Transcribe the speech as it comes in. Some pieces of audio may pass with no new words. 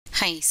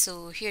Hi,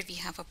 so here we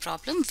have a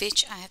problem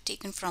which I have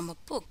taken from a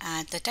book,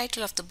 and the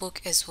title of the book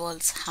is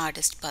World's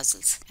Hardest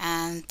Puzzles,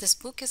 and this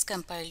book is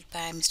compiled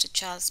by Mr.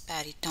 Charles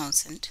Barry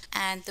Townsend.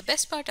 And the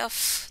best part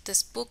of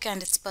this book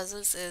and its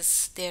puzzles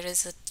is there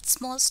is a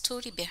small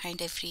story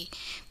behind every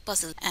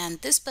puzzle, and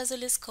this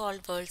puzzle is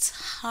called World's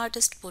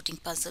Hardest Boating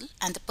Puzzle,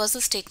 and the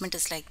puzzle statement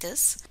is like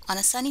this. On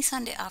a sunny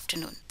Sunday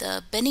afternoon,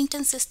 the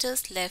Bennington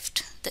sisters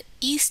left the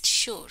east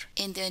shore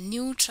in their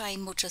new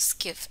tri-motor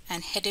skiff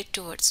and headed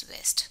towards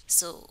west.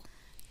 So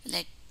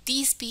let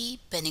these be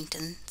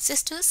Bennington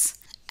sisters,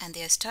 and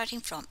they are starting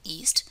from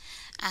east,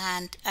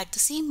 and at the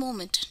same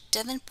moment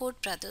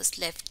Davenport brothers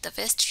left the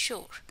west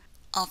shore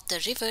of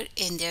the river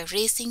in their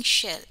racing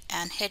shell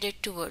and headed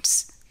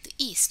towards the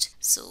east.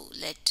 So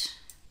let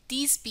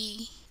these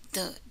be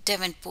the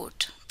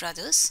Davenport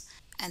brothers,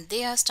 and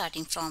they are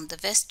starting from the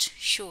west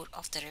shore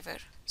of the river.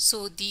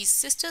 So these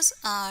sisters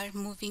are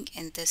moving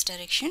in this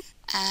direction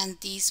and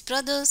these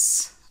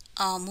brothers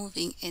are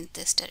moving in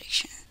this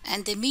direction,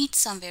 and they meet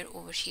somewhere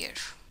over here,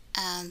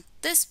 and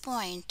this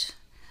point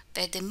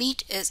where they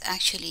meet is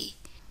actually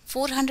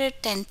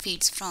 410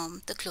 feet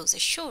from the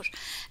closest shore.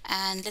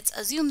 And let's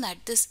assume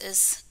that this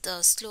is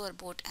the slower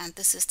boat and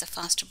this is the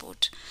faster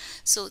boat,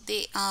 so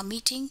they are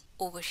meeting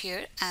over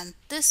here, and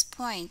this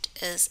point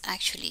is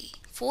actually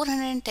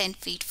 410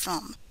 feet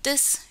from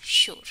this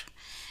shore.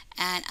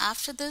 And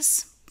after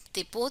this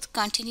they both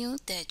continue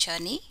their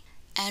journey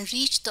and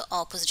reach the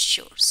opposite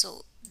shore.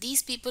 So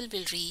these people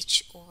will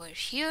reach over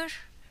here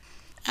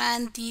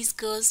and these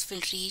girls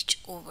will reach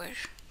over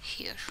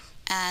here,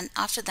 and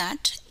after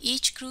that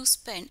each crew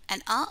spent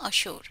an hour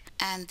ashore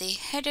and they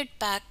headed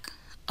back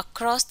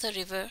across the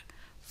river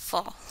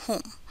for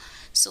home.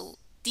 So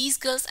these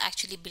girls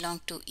actually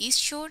belong to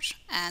east shore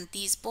and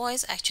these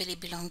boys actually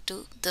belong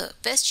to the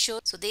west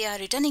shore, so they are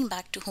returning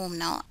back to home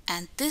now,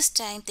 and this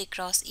time they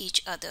cross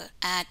each other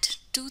at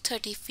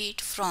 230 feet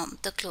from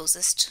the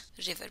closest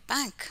river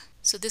bank.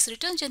 So this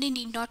return journey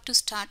need not to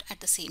start at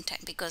the same time,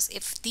 because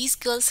if these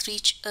girls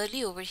reach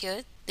early over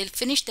here, they'll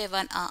finish their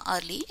 1 hour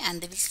early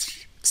and they will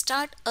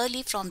start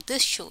early from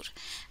this shore.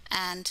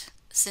 And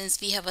since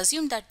we have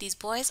assumed that these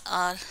boys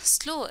are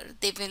slower,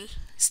 they will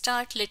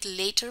start little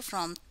later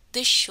from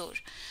this shore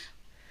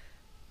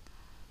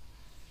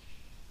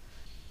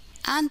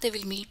and they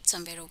will meet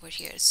somewhere over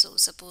here. So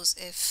suppose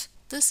if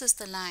this is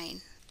the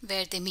line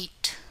where they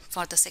meet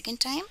for the second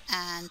time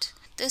and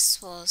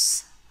this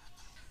was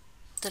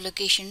the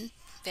location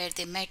where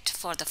they met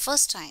for the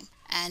first time,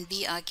 and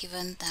we are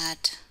given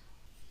that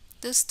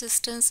this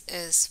distance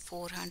is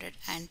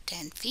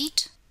 410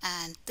 feet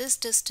and this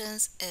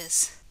distance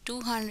is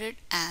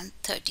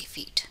 230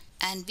 feet,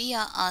 and we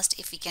are asked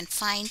if we can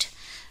find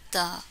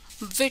the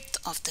width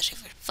of the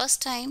river.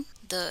 First time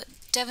the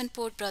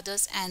Davenport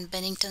brothers and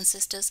Bennington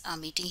sisters are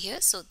meeting here,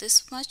 so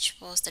this much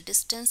was the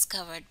distance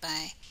covered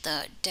by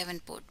the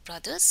Davenport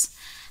brothers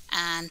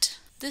and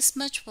this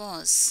much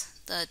was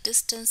the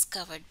distance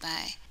covered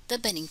by the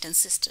Bennington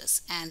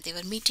sisters, and they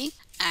were meeting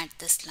at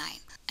this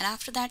line. And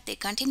after that they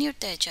continued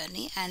their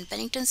journey and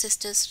Bennington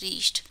sisters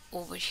reached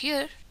over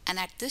here, and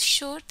at this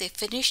shore they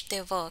finished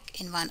their work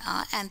in 1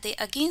 hour and they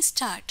again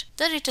start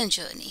the return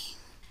journey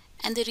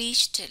and they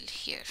reach till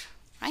here,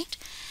 right?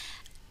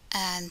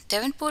 And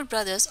Davenport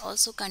brothers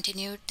also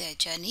continued their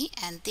journey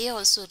and they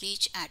also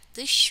reach at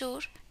this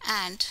shore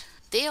and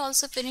they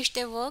also finished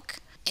their work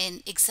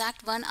in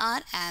exact 1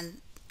 hour,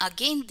 and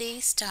again they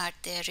start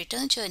their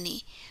return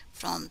journey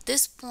from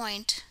this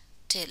point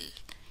till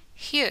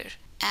here,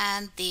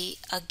 and they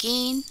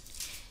again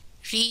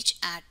reach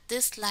at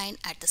this line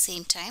at the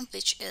same time,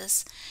 which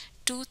is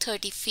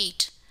 230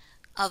 feet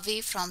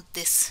away from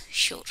this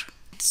shore.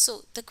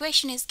 So the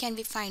question is, can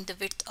we find the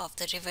width of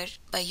the river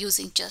by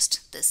using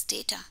just this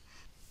data?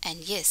 And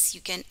yes,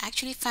 you can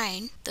actually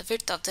find the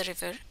width of the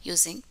river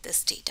using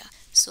this data.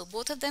 So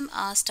both of them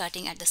are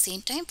starting at the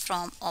same time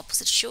from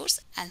opposite shores,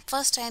 and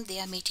first time they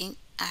are meeting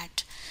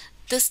at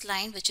this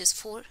line which is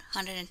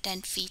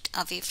 410 feet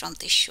away from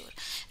this shore,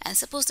 and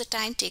suppose the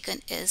time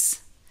taken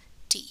is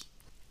t,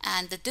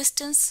 and the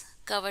distance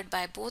covered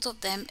by both of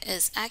them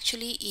is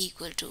actually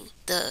equal to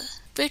the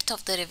width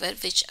of the river,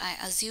 which I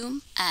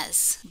assume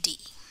as d.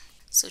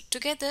 So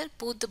together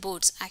both the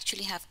boats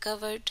actually have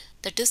covered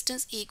the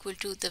distance equal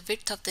to the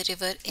width of the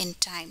river in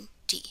time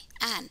t,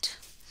 and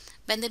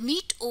when they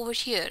meet over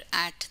here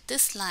at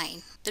this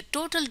line, the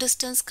total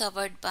distance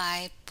covered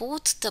by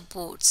both the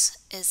boats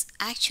is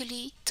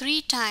actually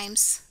 3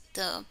 times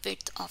the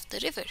width of the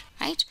river,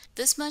 right?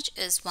 This much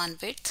is one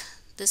width,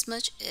 this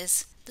much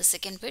is the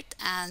second width,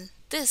 and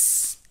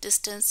this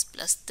distance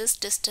plus this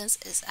distance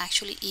is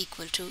actually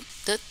equal to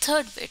the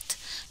third width.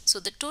 So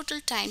the total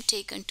time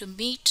taken to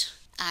meet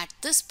at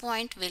this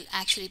point will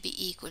actually be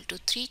equal to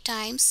 3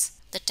 times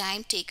the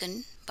time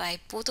taken by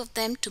both of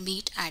them to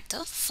meet at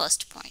the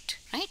first point,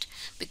 right?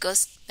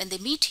 Because when they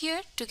meet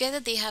here together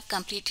they have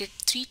completed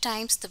 3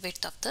 times the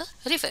width of the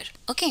river.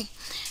 Okay,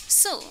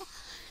 so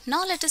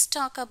now let us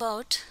talk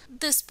about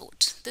this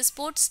boat. This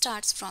boat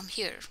starts from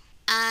here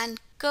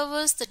and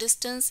covers the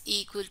distance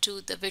equal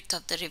to the width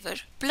of the river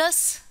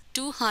plus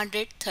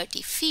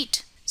 230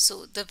 feet.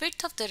 So the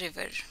width of the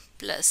river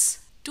plus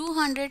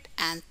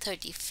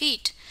 230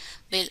 feet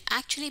will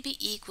actually be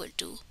equal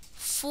to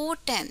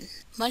 410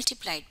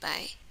 multiplied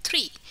by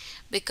 3,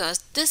 because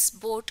this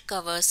boat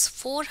covers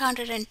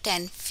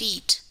 410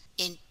 feet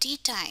in t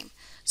time.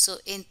 So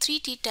in 3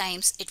 t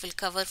times it will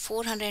cover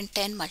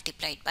 410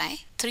 multiplied by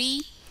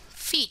 3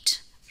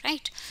 feet,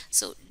 right?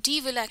 So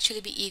d will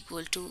actually be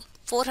equal to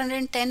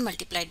 410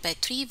 multiplied by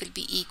 3 will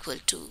be equal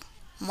to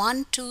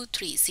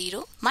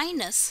 1230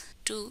 minus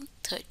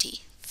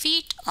 230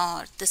 feet,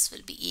 or this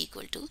will be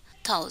equal to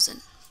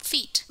 1000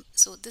 feet.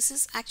 So this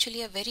is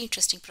actually a very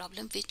interesting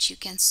problem which you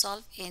can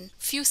solve in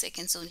few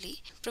seconds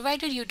only,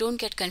 provided you don't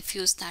get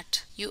confused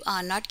that you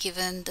are not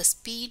given the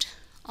speed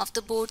of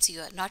the boats,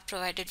 you are not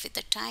provided with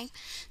the time.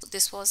 So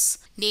this was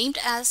named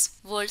as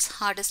world's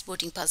hardest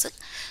boating puzzle,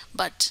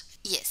 but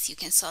yes, you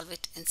can solve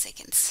it in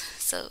seconds.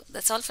 So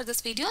that's all for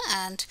this video,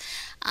 and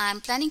I'm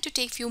planning to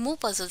take few more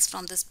puzzles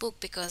from this book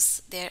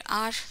because there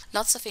are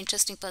lots of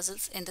interesting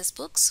puzzles in this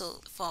book.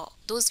 So for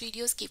those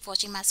videos, keep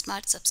watching Math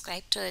Smart,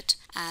 subscribe to it,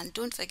 and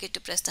don't forget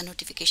to press the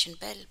notification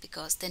bell,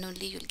 because then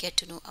only you'll get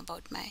to know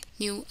about my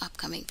new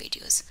upcoming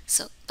videos.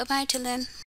 So bye bye till then.